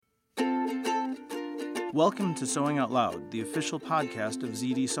Welcome to Sewing Out Loud, the official podcast of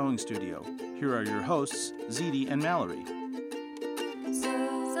ZD Sewing Studio. Here are your hosts, ZD and Mallory.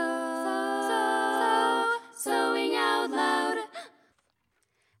 Sewing Out Loud.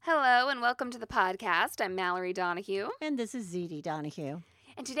 Hello and welcome to the podcast. I'm Mallory Donahue. And this is ZD Donahue.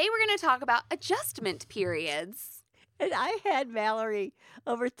 And today we're going to talk about adjustment periods. And I had Mallory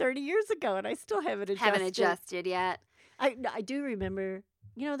over 30 years ago, and I still haven't adjusted. Haven't adjusted yet. I do remember,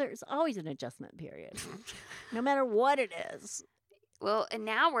 there's always an adjustment period, no matter what it is. Well, and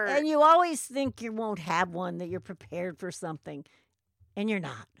now And you always think you won't have one, that you're prepared for something, and you're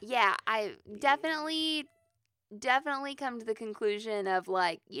not. Yeah, I definitely come to the conclusion of,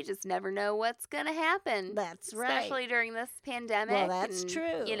 you just never know what's going to happen. That's right. Especially during this pandemic. Well, that's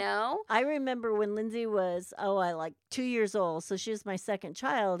true. I remember when Lindsay was, 2 years old, so she was my second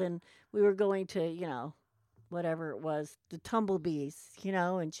child, and we were going to, whatever it was, the Tumblebees,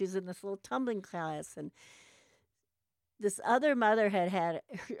 and she was in this little tumbling class, and this other mother had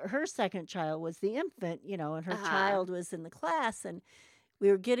her second child was the infant, and her child was in the class, and we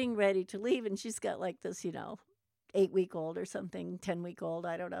were getting ready to leave, and she's got this, 8-week-old or something, 10-week-old,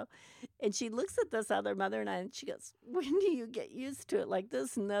 I don't know. And she looks at this other mother and I, and she goes, "When do you get used to it like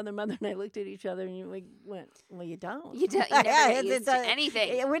this?" And the other mother and I looked at each other and we went, "Well, you don't. You never get used to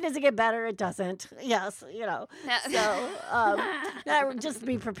anything. When does it get better? It doesn't. Yes, No. So, just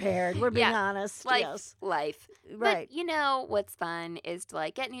be prepared. We're being honest. Life. Right. But what's fun is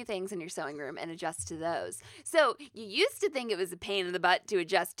to get new things in your sewing room and adjust to those. So you used to think it was a pain in the butt to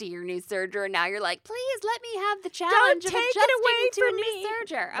adjust to your new serger, and now you're like, please let me have the challenge of adjusting to a new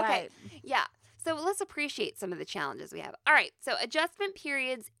serger. Okay. Right. Yeah. So let's appreciate some of the challenges we have. All right. So adjustment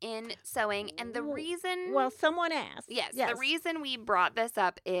periods in sewing, and the reason... Well, someone asked. Yes. The reason we brought this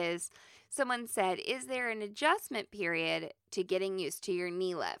up is someone said, is there an adjustment period to getting used to your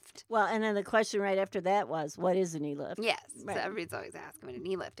knee lift? Well, and then the question right after that was, what is a knee lift? Yes. Right. So everybody's always asking what a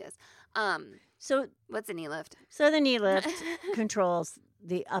knee lift is. So what's a knee lift? So the knee lift controls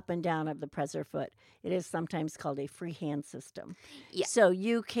the up and down of the presser foot. It is sometimes called a freehand system. Yeah. So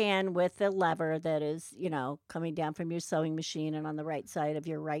you can, with the lever that is, coming down from your sewing machine and on the right side of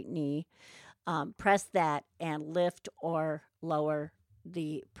your right knee, press that and lift or lower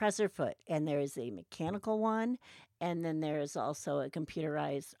the presser foot. And there is a mechanical one, and then there is also a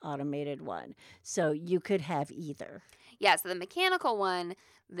computerized automated one. So you could have either. Yeah, so the mechanical one,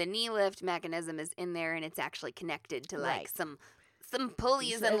 the knee lift mechanism is in there, and it's actually connected to some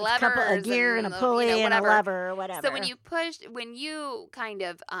pulleys and levers, a gear and a pulley and a lever or whatever. So when you kind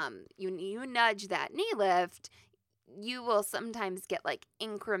of you nudge that knee lift, you will sometimes get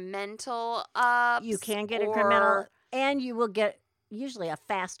incremental ups. You can get incremental, and you will get usually a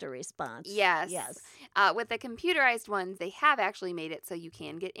faster response. Yes. With the computerized ones, they have actually made it so you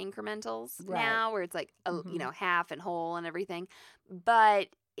can get incrementals now, where it's half and whole and everything, but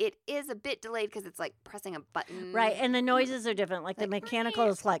it is a bit delayed because it's pressing a button. Right, and the noises are different. The mechanical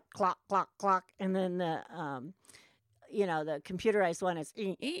is clock, clock, clock, and then the the computerized one is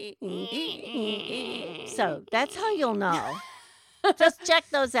so that's how you'll know. Just check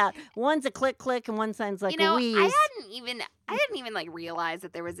those out. One's a click, click, and one sounds like a wheeze. I didn't even realize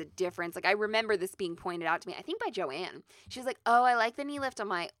that there was a difference. I remember this being pointed out to me, I think by Joanne. She was like, "Oh, I like the knee lift on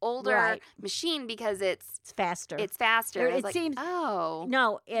my older machine because it's faster. It's faster." It seems. Oh,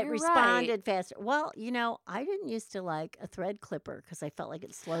 no, it responded faster. Well, I didn't used to like a thread clipper because I felt like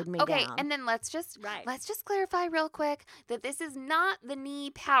it slowed me down. Okay, and then let's just clarify real quick that this is not the knee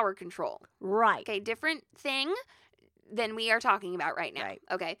power control. Right. Okay, different thing than we are talking about right now. Right.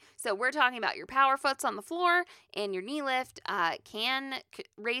 Okay, so we're talking about your power foots on the floor, and your knee lift can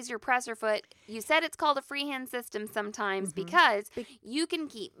raise your presser foot. You said it's called a freehand system sometimes because you can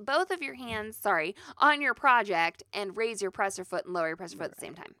keep both of your hands, on your project and raise your presser foot and lower your presser foot at the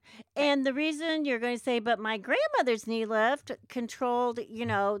same time. And the reason you're going to say, but my grandmother's knee lift controlled,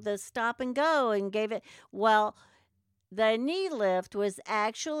 the stop and go and gave it, well, the knee lift was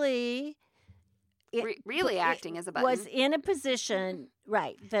actually... acting as a button. Was in a position,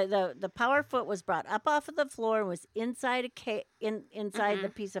 right. The power foot was brought up off of the floor and was inside inside the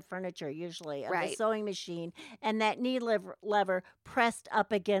piece of furniture, usually, of the sewing machine, and that knee lever pressed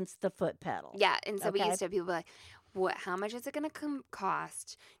up against the foot pedal. Yeah, and so we used to have people like, how much is it going to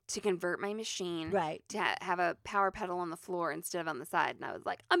cost to convert my machine to have a power pedal on the floor instead of on the side? And I was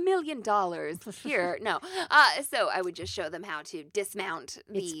like, $1 million here. No. So I would just show them how to dismount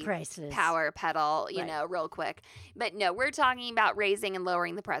the power pedal, real quick. But no, we're talking about raising and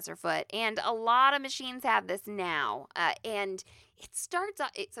lowering the presser foot. And a lot of machines have this now. And it starts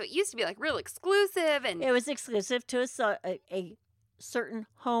off, so it used to be real exclusive. And it was exclusive to a certain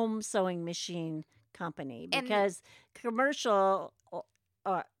home sewing machine company because commercial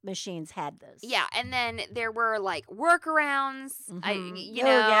machines had this. Yeah, and then there were like workarounds.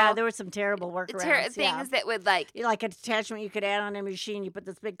 There were some terrible workarounds. Things that would like an attachment you could add on a machine. You put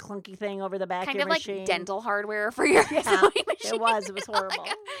this big clunky thing over the back of your machine. Kind of like dental hardware for your sewing machine. It was horrible.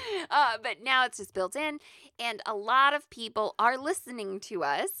 But now it's just built in, and a lot of people are listening to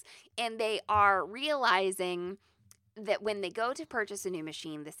us, and they are realizing that when they go to purchase a new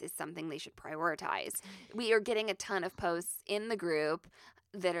machine, this is something they should prioritize. We are getting a ton of posts in the group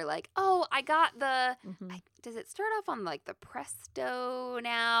that are like, oh, I got the, does it start off on like the Presto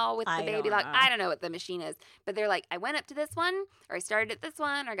now with the Baby Lock? I don't know what the machine is, but they're like, I went up to this one, or I started at this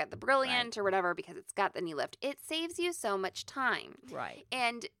one, or I got the Brilliant or whatever because it's got the knee lift. It saves you so much time. Right.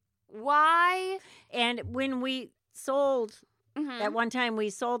 And why? And when we sold, at one time we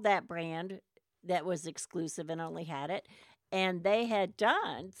sold that brand that was exclusive and only had it. And they had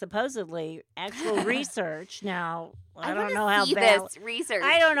done supposedly actual research. Now, I don't know how valid this research.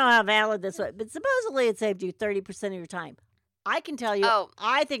 I don't know how valid this was, but supposedly it saved you 30% of your time. I can tell you,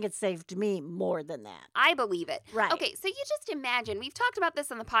 I think it saved me more than that. I believe it. Right. Okay, so you just imagine, we've talked about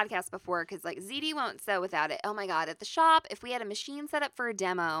this on the podcast before because, like, ZD won't sew without it. Oh, my God, at the shop, if we had a machine set up for a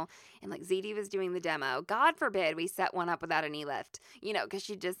demo and, like, ZD was doing the demo, God forbid we set one up without a knee lift, because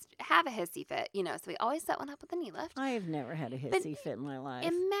she'd just have a hissy fit, so we always set one up with a knee lift. I have never had a hissy fit in my life.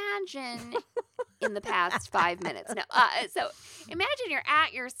 Imagine in the past 5 minutes. No, so imagine you're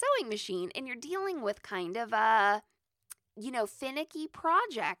at your sewing machine and you're dealing with kind of a finicky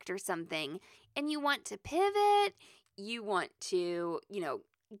project or something, and you want to pivot, you want to,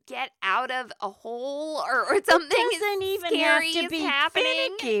 get out of a hole or something. It doesn't even have to be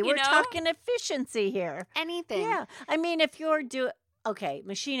happening, finicky. We're talking efficiency here. Anything. Yeah. I mean, if you're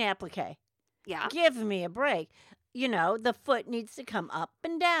machine applique. Yeah. Give me a break. The foot needs to come up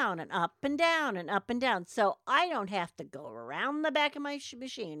and down and up and down and up and down. So I don't have to go around the back of my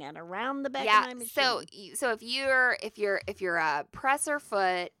machine and around the back of my machine. So if you're a presser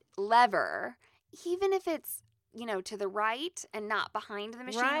foot lever, even if it's to the right and not behind the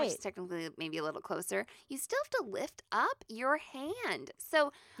machine, which is technically maybe a little closer, you still have to lift up your hand.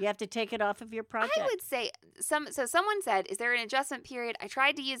 So you have to take it off of your project. I would say someone said, is there an adjustment period? I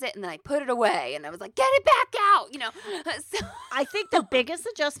tried to use it and then I put it away and I was like, get it back out, So I think the biggest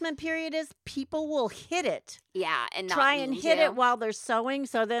adjustment period is people will hit it. Yeah, and not try and hit it while they're sewing.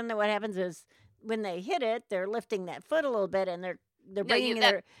 So then what happens is when they hit it, they're lifting that foot a little bit and they're bringing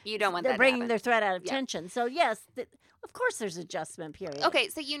their thread out of tension. So yes, of course there's adjustment period. Okay,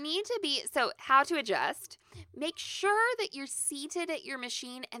 so you need to how to adjust. Make sure that you're seated at your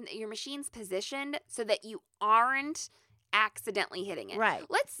machine and that your machine's positioned so that you aren't accidentally hitting it. Right.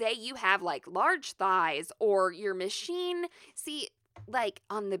 Let's say you have like large thighs or your machine, like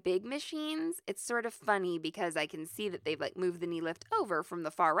on the big machines, it's sort of funny because I can see that they've like moved the knee lift over from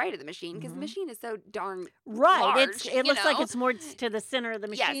the far right of the machine because the machine is so darn large. It looks like it's more to the center of the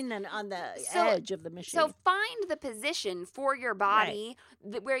machine than on the edge of the machine. So find the position for your body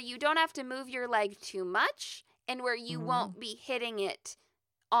where you don't have to move your leg too much and where you won't be hitting it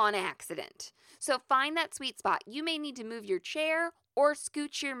on accident. So find that sweet spot. You may need to move your chair or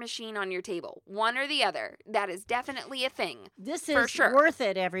scooch your machine on your table. One or the other. That is definitely a thing. This is worth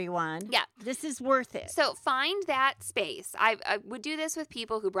it, everyone. Yeah. This is worth it. So find that space. I would do this with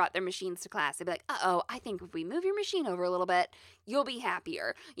people who brought their machines to class. I'd be like, I think if we move your machine over a little bit, you'll be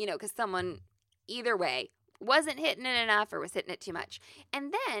happier. Because someone, either way, wasn't hitting it enough or was hitting it too much.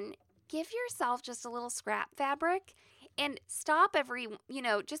 And then give yourself just a little scrap fabric and stop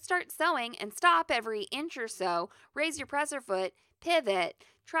just start sewing and stop every inch or so. Raise your presser foot. Pivot,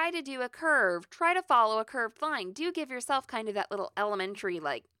 try to do a curve, try to follow a curved line. Do give yourself kind of that little elementary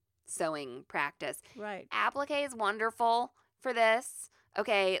sewing practice. Right. Applique is wonderful for this.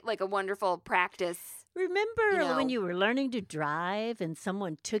 Okay, like a wonderful practice. Remember when you were learning to drive and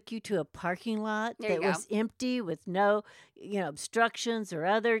someone took you to a parking lot that was empty with no, obstructions or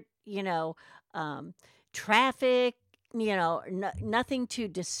other, traffic, nothing to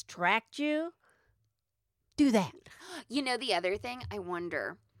distract you? Do that. The other thing, I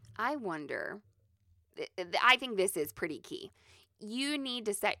wonder, I think this is pretty key. You need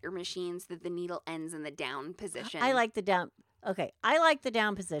to set your machine so that the needle ends in the down position. I like the down. Okay, I like the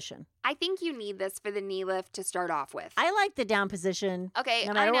down position. I think you need this for the knee lift to start off with. I like the down position. Okay,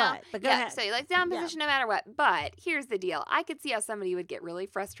 no matter what. But go ahead. So you like the down position no matter what. But here's the deal. I could see how somebody would get really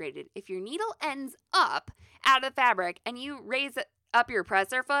frustrated if your needle ends up out of the fabric and you raise up your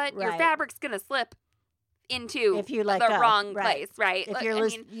presser foot. Your fabric's gonna slip into the wrong place, right? If you're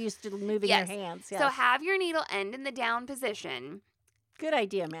used to moving your hands. Yes. So have your needle end in the down position. Good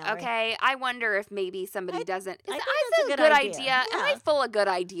idea, Mallory. Okay, I wonder if maybe somebody doesn't. I think that's a a good idea. idea. Am I full of good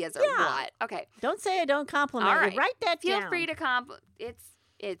ideas or Yeah. what? Okay. Don't say I don't compliment All right. you. Write that Feel down. free to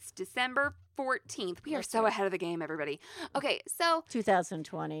It's December 14th. We are so ahead of the game, everybody. Okay, so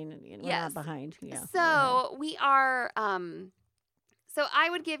 2020. We're Yes. not behind. Yeah. So we are. So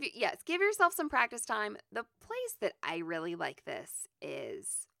I would give yourself some practice time. The place that I really like this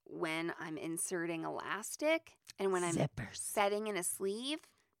is when I'm inserting elastic and when I'm Zippers. setting in a sleeve.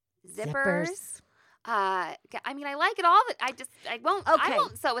 Zippers. I mean, I like it all. But I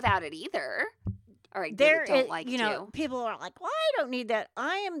won't sew without it either. All right, don't like to. People are like, "Well, I don't need that."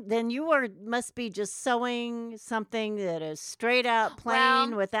 Then you must be just sewing something that is straight out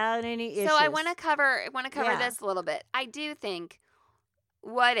plain without any issues. So I want to cover this a little bit. I do think,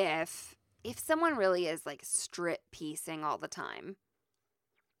 what if someone really is like strip piecing all the time?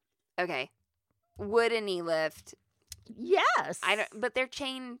 Okay, would a knee lift? Yes. But they're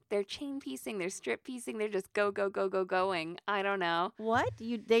chain piecing, they're strip piecing, they're just going. I don't know. What?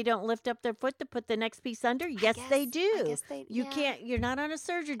 They don't lift up their foot to put the next piece under? Yes, they do. I guess you can't. You're not on a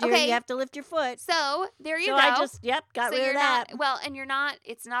serger, dear. Okay. You have to lift your foot. So there you go. I just got rid of that. And you're not.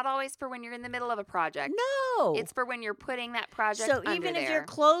 It's not always for when you're in the middle of a project. No. It's for when you're putting that project. So under even if there. you're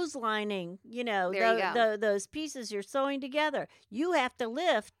clotheslining, There you go. those pieces you're sewing together, you have to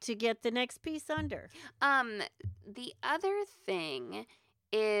lift to get the next piece under. The other thing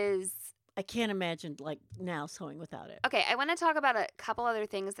is, I can't imagine like now sewing without it. Okay, I want to talk about a couple other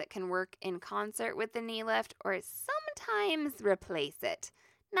things that can work in concert with the knee lift or sometimes replace it.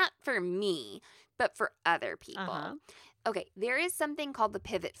 Not for me, but for other people. Uh-huh. Okay, there is something called the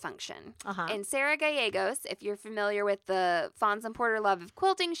pivot function. Uh-huh. And Sarah Gallegos, if you're familiar with the Fons and Porter Love of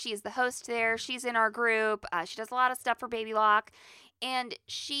Quilting, she's the host there. She's in our group. She does a lot of stuff for Baby Lock. And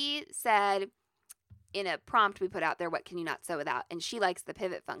she said, in a prompt we put out there, what can you not sew without? And she likes the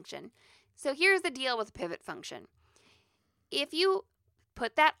pivot function. So here's the deal with the pivot function. If you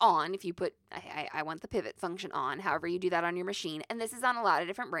put that on, I want the pivot function on, however you do that on your machine, and this is on a lot of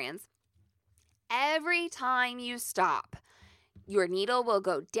different brands, every time you stop, your needle will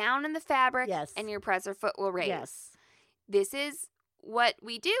go down in the fabric and your presser foot will raise. Yes. This is what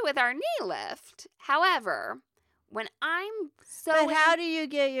we do with our knee lift. However, when I'm sewing... But how do you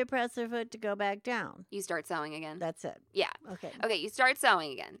get your presser foot to go back down? You start sewing again. That's it. Yeah. Okay, you start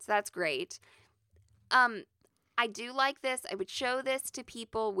sewing again. So that's great. I do like this. I would show this to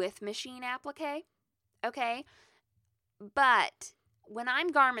people with machine applique. Okay? But when I'm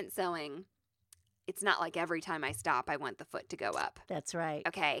garment sewing, it's not like every time I stop I want the foot to go up. That's right.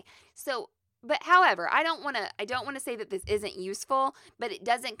 Okay. So, but however, I don't want to say that this isn't useful, but it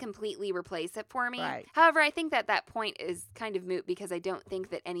doesn't completely replace it for me. Right. However, I think that point is kind of moot because I don't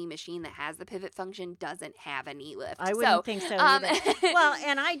think that any machine that has the pivot function doesn't have a knee lift. I wouldn't think so either. Well,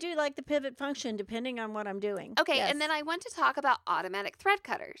 and I do like the pivot function depending on what I'm doing. Okay, yes. And then I want to talk about automatic thread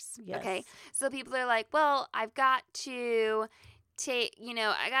cutters. Yes. Okay, so people are like, well, I've got to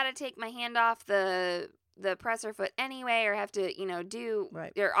I got to take my hand off the presser foot anyway, or have to,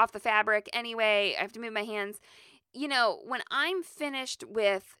 or off the fabric anyway. I have to move my hands. When I'm finished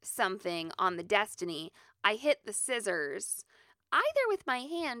with something on the Destiny, I hit the scissors either with my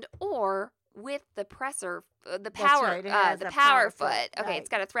hand or with the presser, the power foot. Okay, right. It's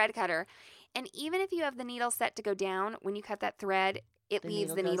got a thread cutter. And even if you have the needle set to go down, when you cut that thread, it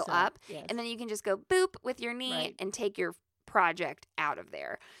leaves the needle up. Yes. And then you can just go boop with your knee and take your project out of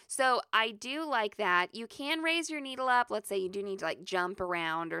there. So I do like that. You can raise your needle up. Let's say you do need to like jump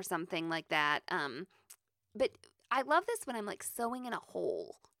around or something like that. But I love this when I'm like sewing in a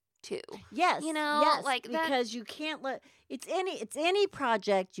hole too. Yes. Yes, like that, because you can't it's any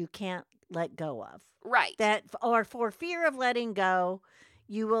project you can't let go of. Right. That or for fear of letting go,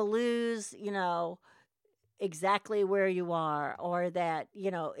 you will lose, exactly where you are, or that,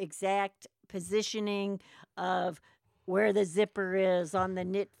 exact positioning of where the zipper is on the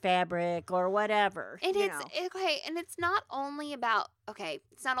knit fabric or whatever. And it's not only about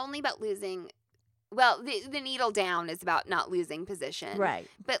losing. Well, the needle down is about not losing position. Right.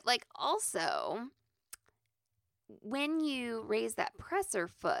 But like also when you raise that presser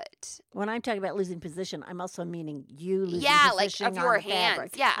foot. When I'm talking about losing position, I'm also meaning you losing like position of your on the hands.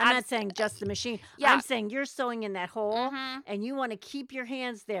 fabric. Yeah, I'm not saying just the machine. Yeah. I'm saying you're sewing in that hole and you want to keep your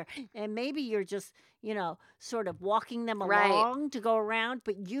hands there. And maybe you're just, sort of walking them along to go around,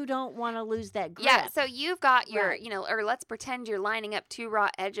 but you don't want to lose that grip. Yeah, so you've got your, or let's pretend you're lining up two raw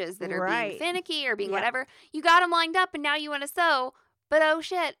edges that are being finicky or being whatever. You got them lined up and now you want to sew, but oh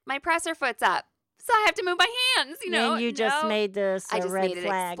shit, my presser foot's up. So I have to move my hands, And you just made this I just red made it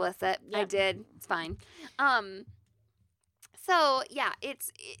flag. explicit. Yep. I did. It's fine. So, yeah,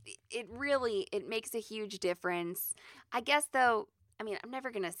 it really makes a huge difference. I guess, though, I mean, I'm never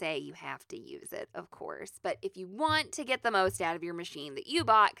going to say you have to use it, of course, but if you want to get the most out of your machine that you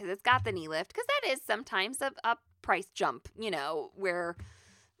bought because it's got the knee lift, because that is sometimes a price jump, where,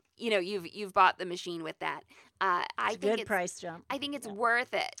 you've bought the machine with that. I think it's price jump. I think it's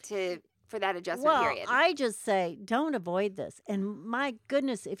worth it for that adjustment period. I just say don't avoid this. And my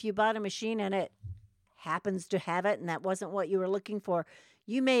goodness, if you bought a machine and it happens to have it and that wasn't what you were looking for,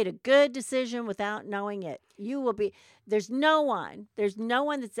 you made a good decision without knowing it. There's no one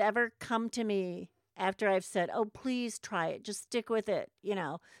that's ever come to me after I've said, oh, please try it. Just stick with it,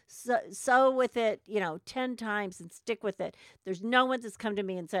 sew with it, 10 times and stick with it. There's no one that's come to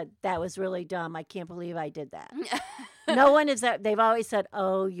me and said, that was really dumb. I can't believe I did that. No one is that. They've always said,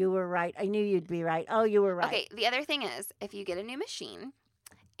 oh, you were right. I knew you'd be right. Oh, you were right. Okay, the other thing is, if you get a new machine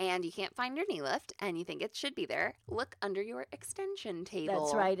and you can't find your knee lift and you think it should be there, look under your extension table.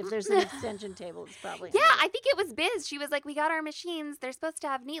 That's right. If there's an extension table, it's probably... Yeah, I think it was Biz. She was like, we got our machines. They're supposed to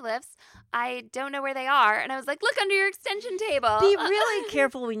have knee lifts. I don't know where they are. And I was like, look under your extension table. Be really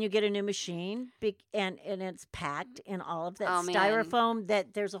careful when you get a new machine and it's packed in all of that styrofoam,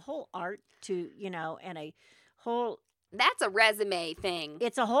 that there's a whole art to, and a whole... That's a resume thing.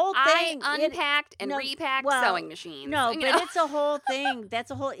 It's a whole thing. I unpacked and repacked sewing machines. No, but it's a whole thing. That's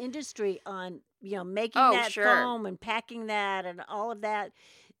a whole industry on, making that foam and packing that and all of that.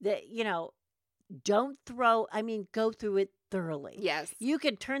 That, don't go through it thoroughly. Yes. You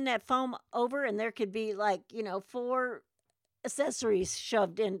could turn that foam over and there could be 4 accessories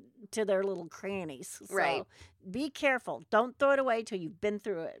shoved into their little crannies. So right. Be careful. Don't throw it away till you've been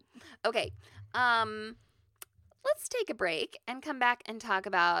through it. Okay. Let's take a break and come back and talk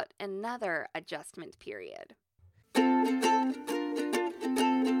about another adjustment period.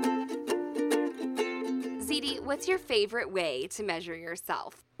 ZD, what's your favorite way to measure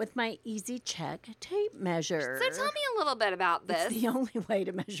yourself? With my Easy Check tape measure. So tell me a little bit about this. It's the only way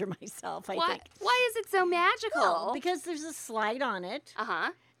to measure myself, I think. Why is it so magical? Well, because there's a slide on it. Uh-huh.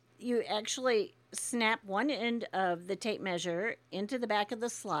 You actually snap one end of the tape measure into the back of the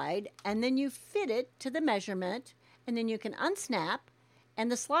slide, and then you fit it to the measurement, and then you can unsnap,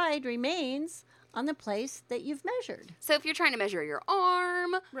 and the slide remains on the place that you've measured. So if you're trying to measure your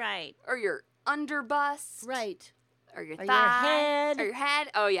arm, right, or your underbust, right, or your thigh, or your head.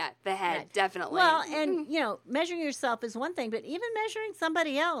 Oh yeah, the head, right. Definitely. Well, and measuring yourself is one thing, but even measuring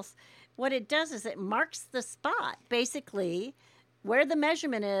somebody else, what it does is it marks the spot, basically, where the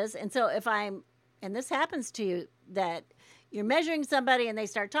measurement is. And so and this happens to you, that you're measuring somebody and they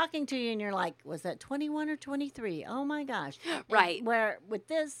start talking to you and you're like, was that 21 or 23? Oh my gosh. Right. And where with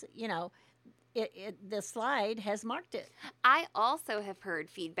this, the slide has marked it. I also have heard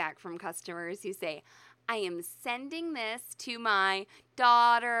feedback from customers who say, I am sending this to my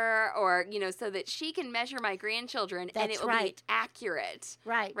daughter or, so that she can measure my grandchildren. That's and it will right. be accurate.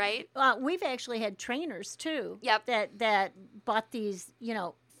 Right. Right? We've actually had trainers too. Yep. That bought these,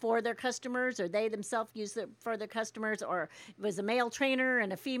 for their customers, or they themselves use it for their customers, or it was a male trainer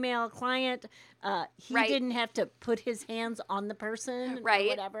and a female client. He right. didn't have to put his hands on the person right. or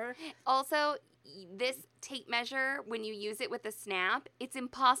whatever. Also, this tape measure, when you use it with a snap, it's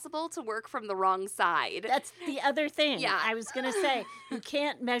impossible to work from the wrong side. That's the other thing. Yeah. I was going to say, you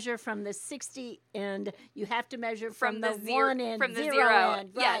can't measure from the 60 end. You have to measure from the 1 end. From the zero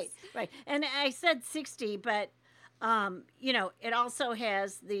end. Yes. Right, right. And I said 60, but... it also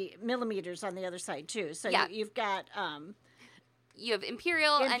has the millimeters on the other side too. So yeah. you've got you have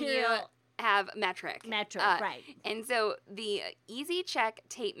imperial and you have metric. Metric, right. And so the Easy Check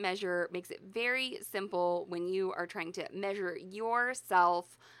tape measure makes it very simple when you are trying to measure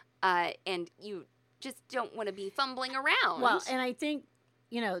yourself, and you just don't want to be fumbling around. Well, and I think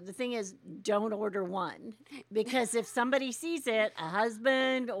the thing is, don't order one, because if somebody sees it, a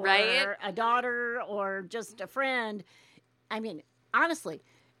husband or right? a daughter or just a friend, honestly,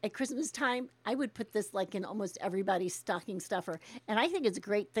 at Christmas time, I would put this in almost everybody's stocking stuffer. And I think it's a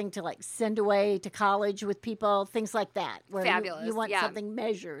great thing to send away to college with people, things like that. Where fabulous. You want something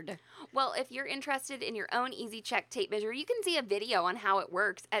measured. Well, if you're interested in your own Easy Check tape measure, you can see a video on how it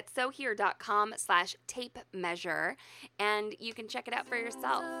works at sewhere.com/tape measure, and you can check it out for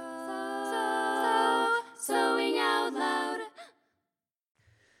yourself. Sewing out loud.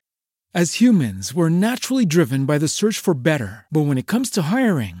 As humans, we're naturally driven by the search for better. But when it comes to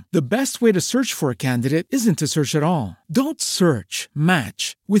hiring, the best way to search for a candidate isn't to search at all. Don't search,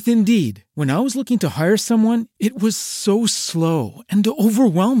 match with Indeed. When I was looking to hire someone, it was so slow and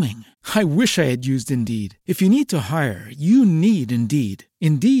overwhelming. I wish I had used Indeed. If you need to hire, you need Indeed.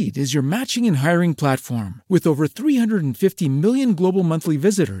 Indeed is your matching and hiring platform with over 350 million global monthly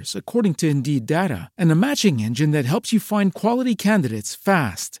visitors, according to Indeed data, and a matching engine that helps you find quality candidates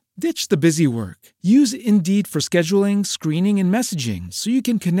fast. Ditch the busy work. Use Indeed for scheduling, screening, and messaging so you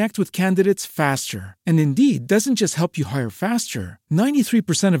can connect with candidates faster. And Indeed doesn't just help you hire faster.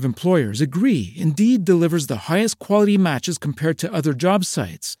 93% of employers agree Indeed delivers the highest quality matches compared to other job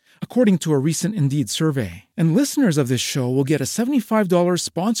sites, according to a recent Indeed survey. And listeners of this show will get a $75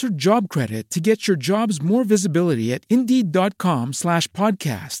 sponsored job credit to get your jobs more visibility at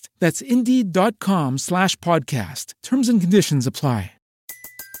Indeed.com/podcast. That's Indeed.com/podcast. Terms and conditions apply.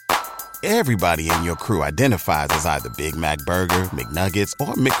 Everybody in your crew identifies as either Big Mac Burger, McNuggets,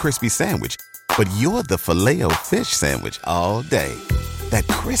 or McCrispy Sandwich. But you're the Filet-O-Fish Sandwich all day. That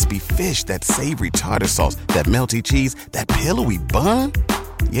crispy fish, that savory tartar sauce, that melty cheese, that pillowy bun.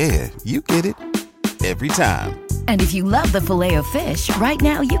 Yeah, you get it. Every time. And if you love the Filet-O-Fish, right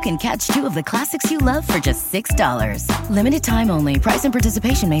now you can catch two of the classics you love for just $6. Limited time only. Price and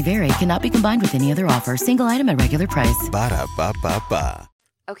participation may vary. Cannot be combined with any other offer. Single item at regular price. Ba-da-ba-ba-ba.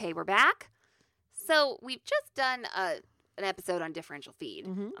 Okay, we're back. So we've just done an episode on differential feed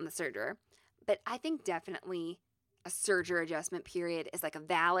on the serger, but I think definitely a serger adjustment period is like a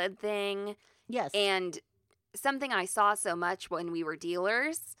valid thing. Yes. And something I saw so much when we were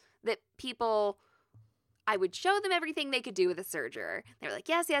dealers that people, I would show them everything they could do with a serger. They were like,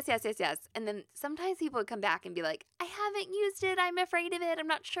 yes. And then sometimes people would come back and be like, I haven't used it. I'm afraid of it. I'm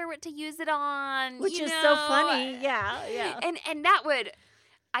not sure what to use it on. Which is so funny. Yeah. And that would...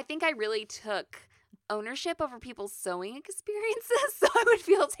 I think I really took ownership over people's sewing experiences, so I would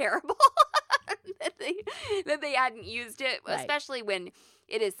feel terrible that they hadn't used it, right. Especially when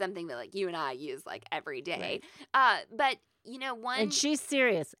it is something that like you and I use like every day. Right. But you know, and she's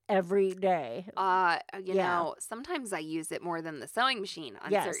serious every day. You know, sometimes I use it more than the sewing machine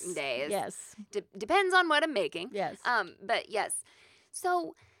on certain days. Yes, depends on what I'm making. Yes. But yes,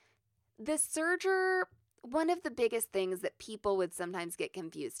 so the serger. One of the biggest things that people would sometimes get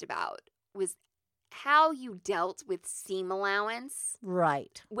confused about was how you dealt with seam allowance.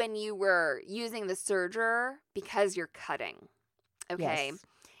 Right. When you were using the serger because you're cutting. Okay. Yes.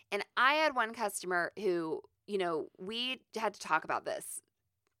 And I had one customer who, you know, we had to talk about this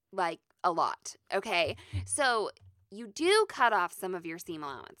like a lot. Okay. So you do cut off some of your seam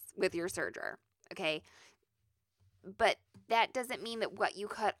allowance with your serger. Okay. But that doesn't mean that what you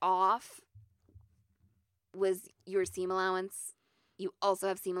cut off was your seam allowance. You also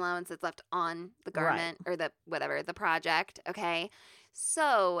have seam allowance that's left on the garment or the project, okay?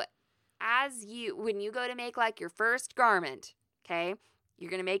 So when you go to make like your first garment, okay, you're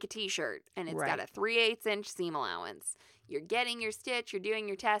going to make a t-shirt and it's got a 3/8 inch seam allowance. You're getting your stitch, you're doing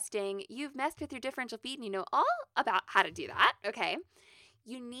your testing, you've messed with your differential feed and you know all about how to do that, okay?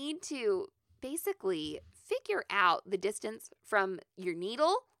 You need to basically figure out the distance from your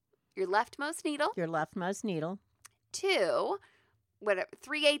needle, your leftmost needle, to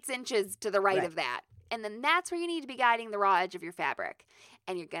 3/8 inches to the right of that. And then that's where you need to be guiding the raw edge of your fabric.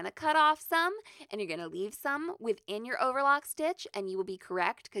 And you're going to cut off some and you're going to leave some within your overlock stitch and you will be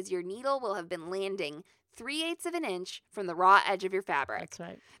correct because your needle will have been landing 3/8 of an inch from the raw edge of your fabric. That's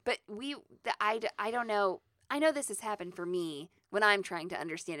right. But I don't know. I know this has happened for me when I'm trying to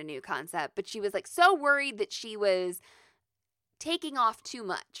understand a new concept, but she was like so worried that she was taking off too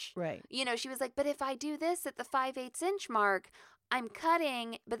much. Right. You know, she was like, but if I do this at the 5/8 inch mark, I'm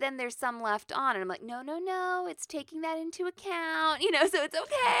cutting, but then there's some left on. And I'm like, no, it's taking that into account, you know, so it's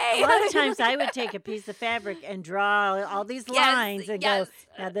okay. A lot of times I would take a piece of fabric and draw all these lines and go,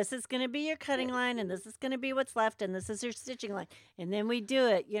 now this is going to be your cutting line and this is going to be what's left and this is your stitching line. And then we do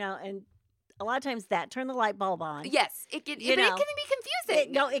it, you know, and a lot of times that turned the light bulb on. Yes, it can be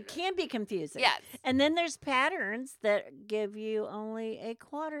confusing. It can be confusing. Yes. And then there's patterns that give you only a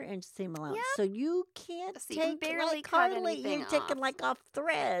 1/4 inch seam allowance. Yep. So you can't you can barely like cut hardly, anything you're taking like off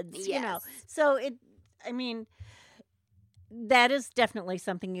threads, Yes. you know. So that is definitely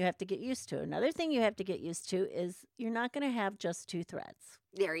something you have to get used to. Another thing you have to get used to is you're not going to have just 2 threads.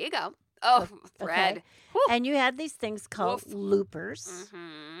 There you go. Oh, thread. Okay. And you have these things called loopers,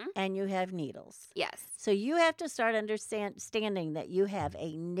 and you have needles. Yes. So you have to start understanding that you have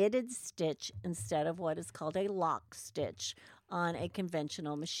a knitted stitch instead of what is called a lock stitch on a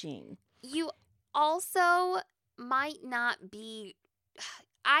conventional machine. You also might not be...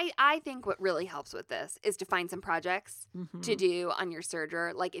 I think what really helps with this is to find some projects to do on your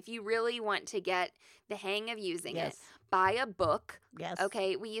serger. Like if you really want to get the hang of using it, buy a book. Yes.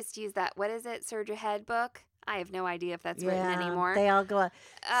 Okay. We used to use that. What is it? Serger Head book. I have no idea if that's written anymore. They all go.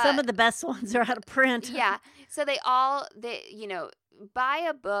 Some of the best ones are out of print. Yeah. So buy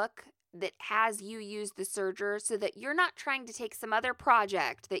a book that has you use the serger so that you're not trying to take some other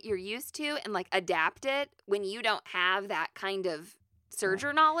project that you're used to and like adapt it when you don't have that kind of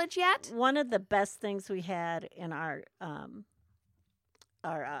serger knowledge yet. One of the best things we had in our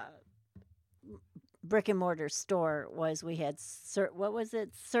brick and mortar store was we had what was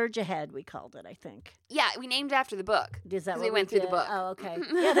it? Surge Ahead, we called it, I think. Yeah, we named it after the book. Is that what we went through the book? Oh, okay.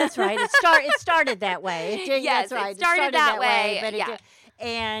 Yeah, that's right. It started that way. Yes, that's right. It started that way. But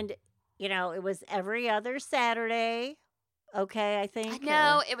and it was every other Saturday. Okay, I think.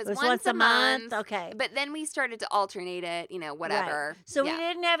 No, it was once a month. Okay. But then we started to alternate it, whatever. Right. So we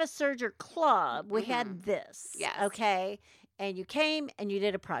didn't have a serger club. We had this. Yes. Okay. And you came and you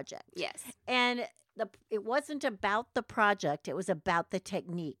did a project. Yes. And it wasn't about the project. It was about the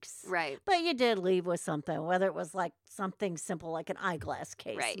techniques. Right. But you did leave with something, whether it was like something simple like an eyeglass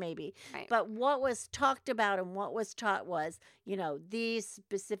case, maybe. Right. But what was talked about and what was taught was, these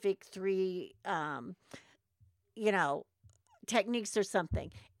specific 3, techniques or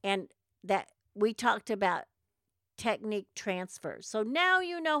something. And that we talked about technique transfer. So now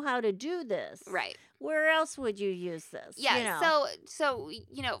you know how to do this. Right. Where else would you use this? Yeah. So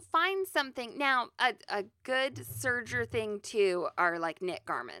find something. Now, a good serger thing too are like knit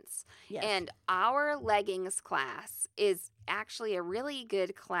garments. Yes. And our leggings class is actually a really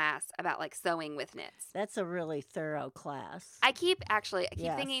good class about like sewing with knits. That's a really thorough class. I keep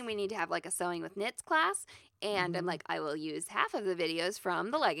thinking we need to have like a sewing with knits class. And I'm like, I will use half of the videos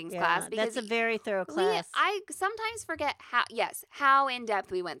from the leggings class because that's a very thorough class. I sometimes forget how in depth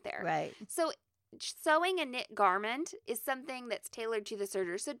we went there. Right. So sewing a knit garment is something that's tailored to the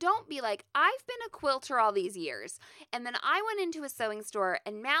serger. So don't be like, I've been a quilter all these years. And then I went into a sewing store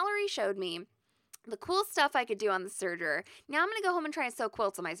and Mallory showed me the cool stuff I could do on the serger. Now I'm going to go home and try and sew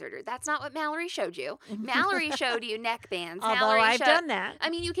quilts on my serger. That's not what Mallory showed you. Mallory showed you neck bands. Although I've done that. I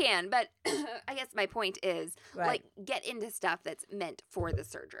mean, you can, but I guess my point is, like, get into stuff that's meant for the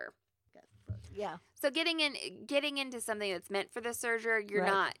serger. Yeah. So getting into something that's meant for the serger,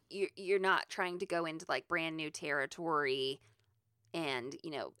 you're not trying to go into like brand new territory and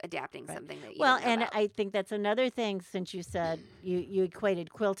adapting something that you don't know about. I think that's another thing, since you said you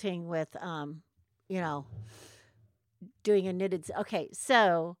equated quilting with doing a knitted. Okay,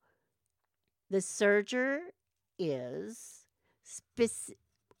 so the serger was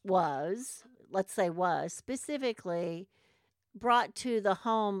specifically brought to the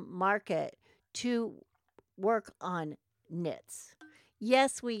home market to work on knits.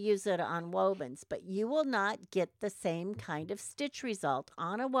 Yes, we use it on wovens, but you will not get the same kind of stitch result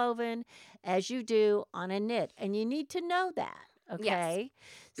on a woven as you do on a knit. And you need to know that, okay?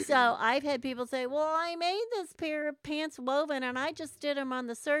 Yes. So I've had people say, well, I made this pair of pants woven and I just did them on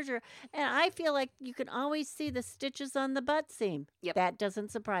the serger. And I feel like you can always see the stitches on the butt seam. Yep. That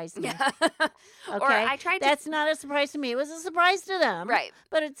doesn't surprise me. Okay? Or I tried to... That's not a surprise to me. It was a surprise to them. Right.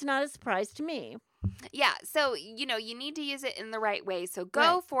 But it's not a surprise to me. Yeah, so, you need to use it in the right way. So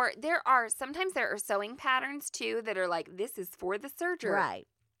go for, sometimes there are sewing patterns, too, that are like, this is for the serger. Right.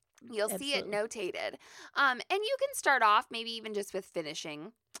 You'll see it notated. And you can start off maybe even just with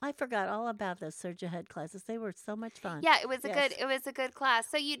finishing. I forgot all about those Surge Ahead classes. They were so much fun. Yeah, it was a good class.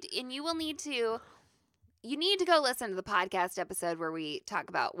 So you will need to... You need to go listen to the podcast episode where we talk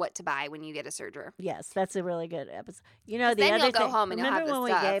about what to buy when you get a serger. Yes, that's a really good episode. The then other you'll thing, go home and you'll have remember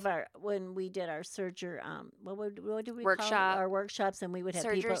the stuff. when we did our serger, what did we Workshop. call it? Our workshops, and we would have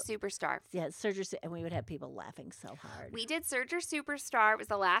Serger people. Superstar. Yeah, Serger, and we would have people laughing so hard. We did Serger Superstar. It was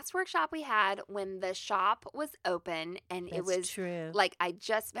the last workshop we had when the shop was open, and That's it was true. Like I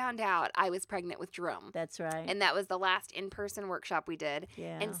just found out I was pregnant with Jerome. That's right. And that was the last in-person workshop we did.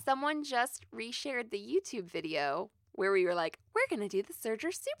 Yeah. And someone just reshared the YouTube video where we were like, we're going to do the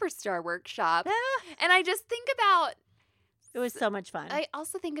Serger Superstar workshop. And I just think about... It was so much fun. I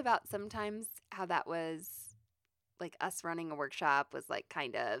also think about sometimes how that was, like, us running a workshop was, like,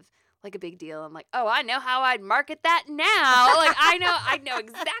 kind of like a big deal. I'm like, oh, I know how I'd market that now. Like, I know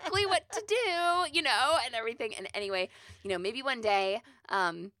exactly what to do, and everything. And anyway, maybe one day...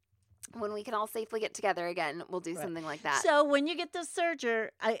 when we can all safely get together again, we'll do something like that. So when you get the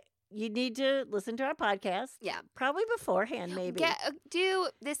serger, you need to listen to our podcast. Yeah. Probably beforehand, maybe.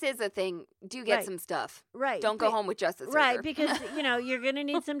 This is a thing. Do get some stuff. Right. Don't go home with just a serger. Right, because, you're going to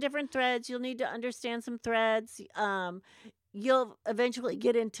need some different threads. You'll need to understand some threads. you'll eventually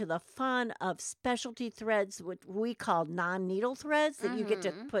get into the fun of specialty threads, which we call non-needle threads that you get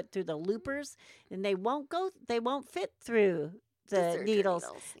to put through the loopers, and they won't fit through the needles.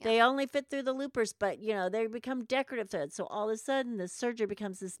 Yeah. They only fit through the loopers, but they become decorative threads. So all of a sudden the serger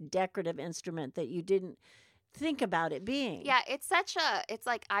becomes this decorative instrument that you didn't think about it being. Yeah, it's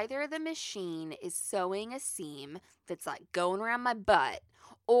like either the machine is sewing a seam that's like going around my butt,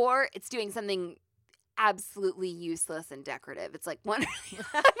 or it's doing something absolutely useless and decorative. It's like one.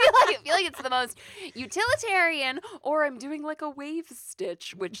 I feel like it's the most utilitarian, or I'm doing like a wave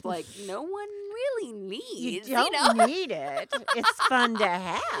stitch, which like no one really needs. You don't need it. It's fun to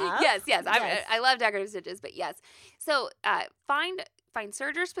have. Yes. I love decorative stitches, but yes. So find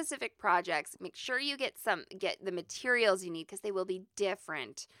serger specific projects. Make sure you get the materials you need, because they will be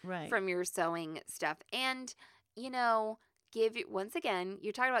different from your sewing stuff. And once again,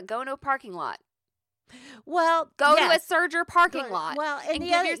 you're talking about going to a parking lot. Well, go to a serger parking lot. Well, and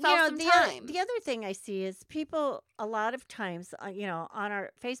give yourself some time. The other thing I see is people a lot of times, on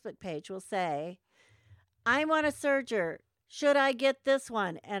our Facebook page will say, "I want a serger. Should I get this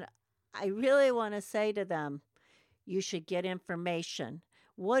one?" And I really want to say to them, you should get information.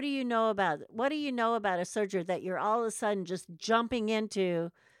 What do you know about a serger that you're all of a sudden just jumping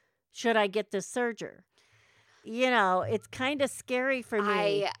into? Should I get this serger? It's kind of scary for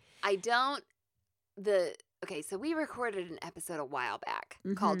me. I don't. So we recorded an episode a while back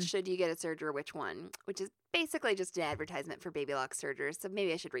called "Should You Get a Serger? Which One?" which is basically just an advertisement for Baby Lock sergers. So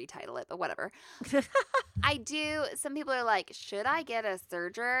maybe I should retitle it, but whatever. Some people are like, should I get a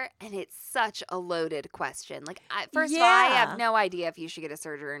serger? And it's such a loaded question. Like, first of all, I have no idea if you should get a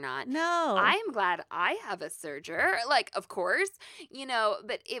serger or not. No. I'm glad I have a serger. Like, of course,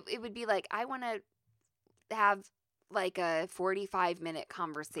 but it would be like, I want to have like a 45-minute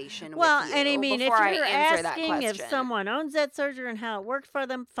conversation with you. And I mean, if you're asking if someone owns that serger and how it worked for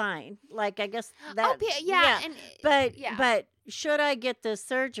them, fine. Like, I guess that. Oh, yeah. But should I get this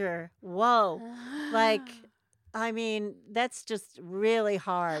serger? Whoa. Like, I mean, that's just really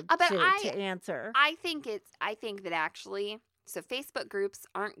hard to answer. I think that actually, so Facebook groups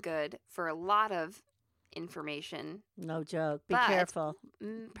aren't good for a lot of information. No joke. Be careful.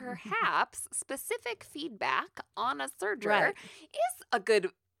 Perhaps specific feedback on a serger is a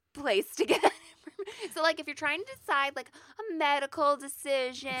good place to get. So, like, if you're trying to decide, like, a medical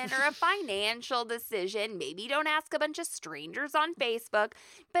decision or a financial decision, maybe don't ask a bunch of strangers on Facebook.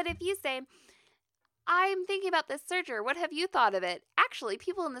 But if you say, I'm thinking about this serger, what have you thought of it? Actually,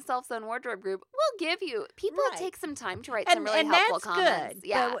 people in the Self-Sewn Wardrobe group will give you, people take some time to write some really helpful comments. Good.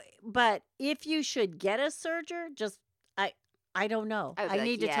 Yeah. But if you should get a serger, I don't know. I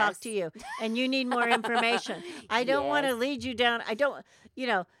need to talk to you, and you need more information. I don't want to lead you down.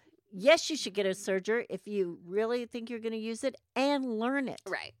 Yes, you should get a serger if you really think you're going to use it and learn it.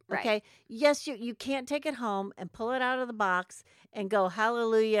 Right. Okay. Yes, you can't take it home and pull it out of the box and go,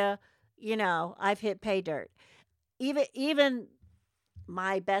 hallelujah, I've hit pay dirt. Even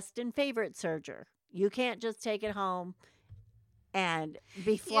my best and favorite serger, you can't just take it home and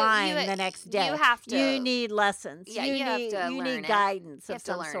be flying the next day. You have to. You need lessons. Yeah, you have to learn it. You need guidance of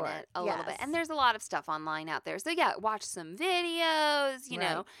some sort. You have to learn it a little bit. And there's a lot of stuff online out there. So, watch some videos, you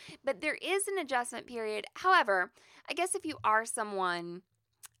know. But there is an adjustment period. However, I guess if you are someone...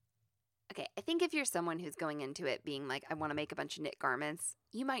 Okay, I think if you're someone who's going into it being like, I want to make a bunch of knit garments,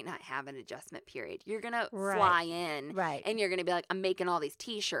 you might not have an adjustment period. You're going to fly in and you're going to be like, I'm making all these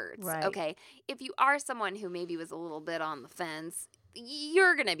T-shirts. Right. Okay, if you are someone who maybe was a little bit on the fence,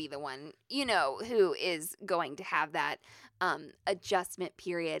 you're going to be the one, who is going to have that adjustment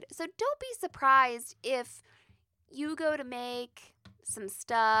period. So don't be surprised if you go to make some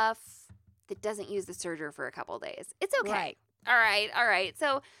stuff that doesn't use the serger for a couple of days. It's okay. Right. All right.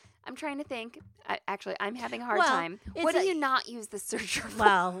 So... I'm trying to think. I'm having a hard time. What do you not use the serger for?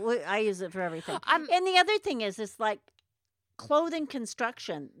 Well, I use it for everything. And the other thing is, it's like clothing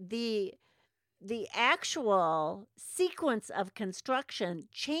construction. The actual sequence of construction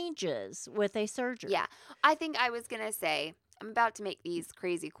changes with a serger. Yeah. I think I was going to say, I'm about to make these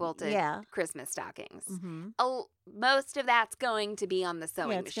crazy quilted Christmas stockings. Mm-hmm. Most of that's going to be on the sewing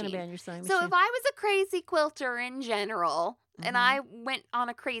machine. It's going to be on your sewing machine. So if I was a crazy quilter in general... and I went on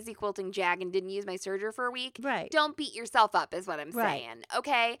a crazy quilting jag and didn't use my serger for a week. Right. Don't beat yourself up is what I'm saying.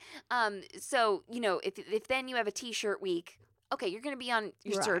 Okay. So, if then you have a T-shirt week, okay, you're going to be on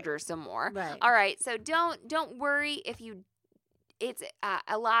your serger some more. Right. All right. So don't worry if it's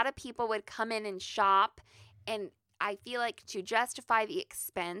a lot of people would come in and shop, and I feel like to justify the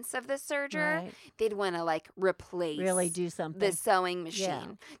expense of the serger, they'd want to like replace really do something the sewing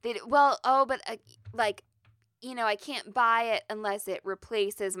machine. Yeah. I can't buy it unless it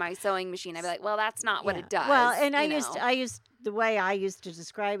replaces my sewing machine. I'd be like, well, that's not what it does. Well, and the way I used to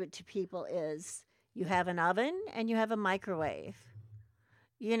describe it to people is you have an oven and you have a microwave.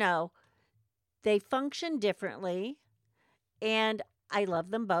 They function differently, and I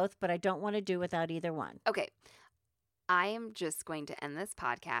love them both, but I don't want to do without either one. Okay. I am just going to end this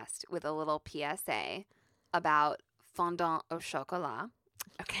podcast with a little PSA about fondant au chocolat.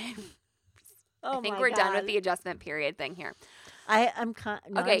 Okay. I think we're done with the adjustment period thing here. I'm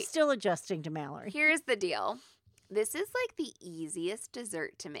still adjusting to Mallory. Here's the deal. This is like the easiest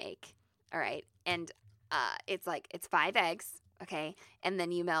dessert to make. All right. And it's 5 eggs. Okay. And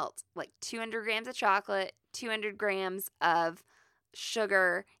then you melt like 200 grams of chocolate, 200 grams of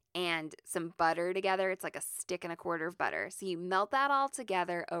sugar, and some butter together. It's like a stick and a quarter of butter. So you melt that all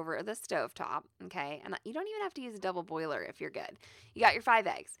together over the stovetop, okay? And you don't even have to use a double boiler if you're good. You got your 5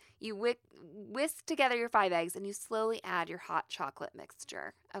 eggs. You whisk together your 5 eggs, and you slowly add your hot chocolate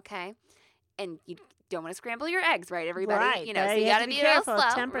mixture, okay? And you don't want to scramble your eggs, right, everybody? Right. So you got to be real slow.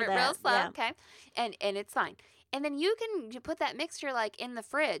 Real slow, yeah. Okay? And it's fine. And then you put that mixture like in the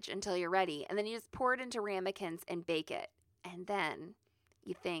fridge until you're ready, and then you just pour it into ramekins and bake it. And then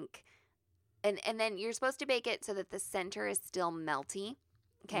you think, and then you're supposed to bake it so that the center is still melty,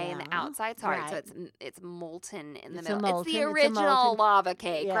 okay, and the outside's hard, so it's molten in the middle. It's the original lava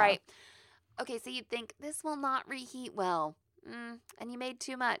cake, right? Okay, so you'd think this will not reheat well, and you made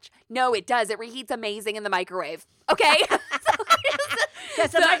too much. No, it does. It reheats amazing in the microwave, okay?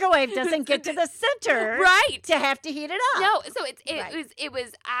 Because the microwave doesn't get to the center, right? To have to heat it up. No, so it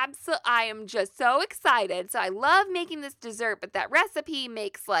was absolute. I am just so excited. So I love making this dessert, but that recipe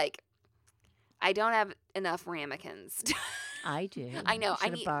makes I don't have enough ramekins. I do. I know. I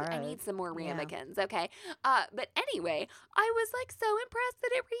need some more ramekins. Yeah. Okay. But anyway, I was so impressed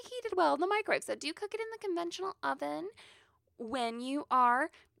that it reheated well in the microwave. So do you cook it in the conventional oven when you are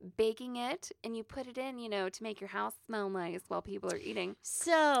baking it, and you put it in, to make your house smell nice while people are eating.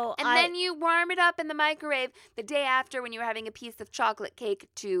 Then you warm it up in the microwave the day after when you're having a piece of chocolate cake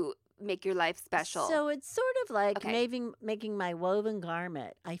to make your life special. So it's sort of like making my woven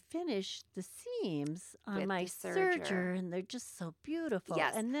garment. I finish the seams on my serger, and they're just so beautiful.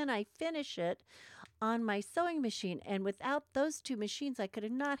 Yes. And then I finish it on my sewing machine. And without those two machines, I could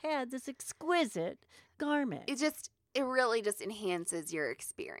have not had this exquisite garment. It really just enhances your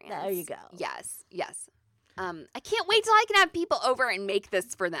experience. There you go. Yes. I can't wait till I can have people over and make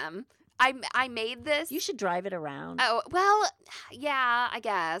this for them. I made this. You should drive it around. Oh, well, yeah, I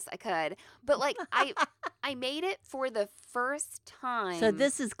guess I could. But I made it for the first time. So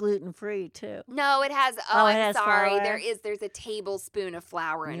this is gluten-free too. No, it has I'm sorry. Flour? There's a tablespoon of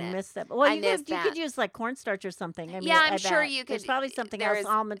flour in it. You missed that. Well, you could use cornstarch or something. I'm sure you could. There's probably something else,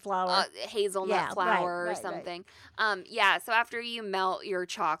 almond flour. Hazelnut flour or something. Right. So after you melt your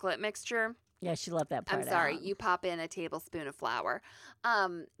chocolate mixture, yeah, she left that part I'm sorry. You pop in a tablespoon of flour.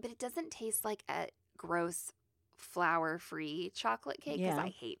 But it doesn't taste like a gross flour-free chocolate cake because I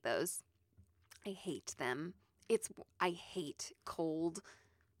hate those. I hate them. I hate cold,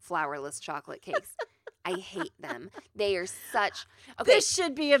 flourless chocolate cakes. I hate them. They are such... Okay, this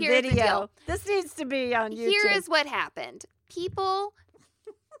should be a video. This needs to be on YouTube. Here is what happened. People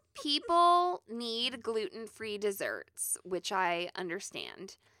need gluten-free desserts, which I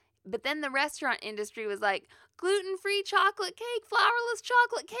understand. But then the restaurant industry was like, gluten-free chocolate cake, flourless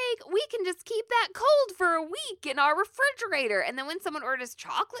chocolate cake, we can just keep that cold for a week in our refrigerator. And then when someone orders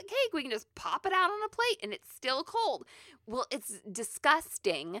chocolate cake, we can just pop it out on a plate and it's still cold. Well, it's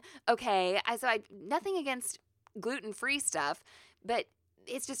disgusting, okay? Nothing against gluten-free stuff, but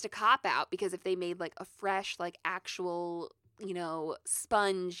it's just a cop-out because if they made a fresh, actual,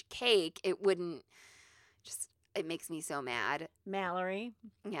 sponge cake, it wouldn't just... It makes me so mad. Mallory.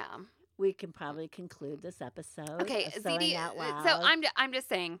 Yeah. We can probably conclude this episode. Okay, ZD, out loud. So I'm just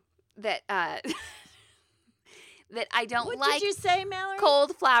saying that that I don't what like did you say, Mallory?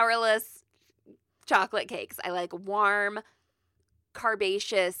 Cold flourless chocolate cakes. I like warm,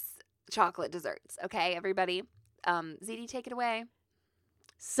 carbaceous chocolate desserts. Okay, everybody. ZD, take it away.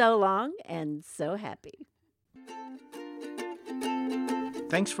 So long and so happy.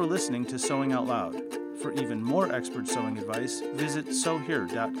 Thanks for listening to Sewing Out Loud. For even more expert sewing advice, visit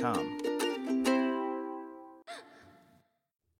sewhere.com.